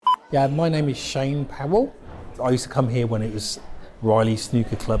Yeah, my name is Shane Powell. I used to come here when it was Riley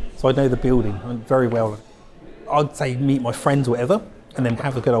Snooker Club, so I know the building very well. I'd say meet my friends or whatever, and then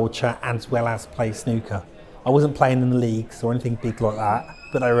have a good old chat as well as play snooker. I wasn't playing in the leagues or anything big like that,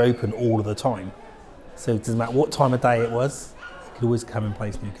 but they were open all of the time. So it doesn't matter what time of day it was, you could always come and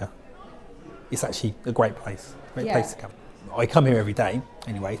play snooker. It's actually a great place to come. I come here every day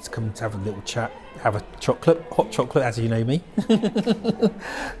anyway to come to have a little chat, have a chocolate, hot chocolate, as you know me.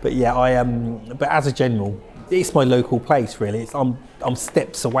 But yeah, but as a general, it's my local place really. I'm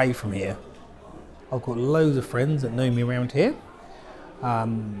steps away from here. I've got loads of friends that know me around here.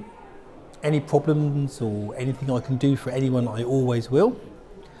 Any problems or anything I can do for anyone, I always will.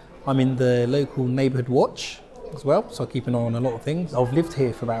 I'm in the local neighbourhood watch as well, so I keep an eye on a lot of things. I've lived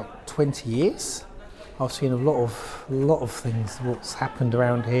here for about 20 years. I've seen a lot of things, what's happened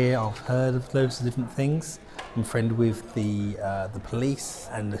around here. I've heard of loads of different things. I'm friend with the police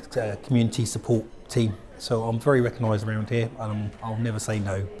and the community support team. So I'm very recognised around here, and I'll never say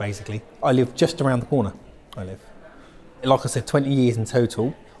no, basically. I live just around the corner, Like I said, 20 years in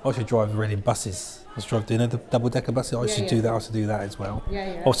total. I should drive Reading buses. I should drive, do you know the double-decker buses? I should do that. I should do that as well.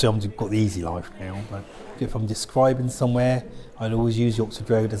 Obviously, I've got the easy life now, but if I'm describing somewhere, I'd always use the Oxford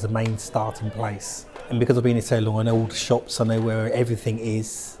Road as a main starting place. And because I've been here so long, I know all the shops, I know where everything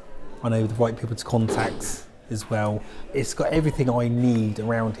is. I know the right people to contact as well. It's got everything I need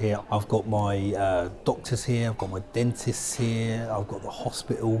around here. I've got my doctors here, I've got my dentists here, I've got the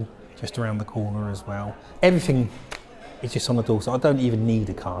hospital just around the corner as well. Everything is just on the door, so I don't even need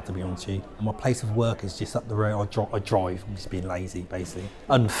a car, to be honest with you. And my place of work is just up the road. I drive, I'm just being lazy, basically.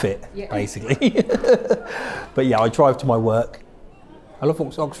 Unfit, basically. But yeah, I drive to my work. I love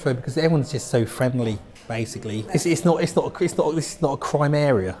Oxford because everyone's just so friendly, basically. This is not a crime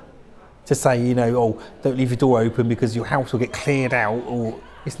area to say, don't leave your door open because your house will get cleared out, or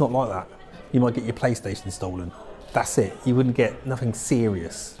it's not like that. You might get your PlayStation stolen. That's it. You wouldn't get nothing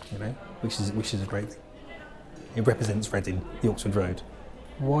serious, which is a great thing. It represents Reading, the Oxford Road.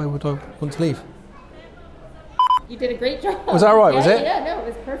 Why would I want to leave? You did a great job. Was that right? Was it? Yeah, no, it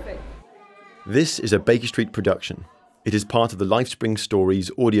was perfect. This is a Baker Street production. It is part of the Lifespring Stories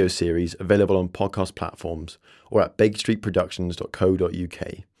audio series available on podcast platforms or at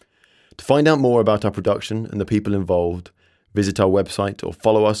bakerstreetproductions.co.uk. To find out more about our production and the people involved, visit our website or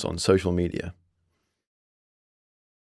follow us on social media.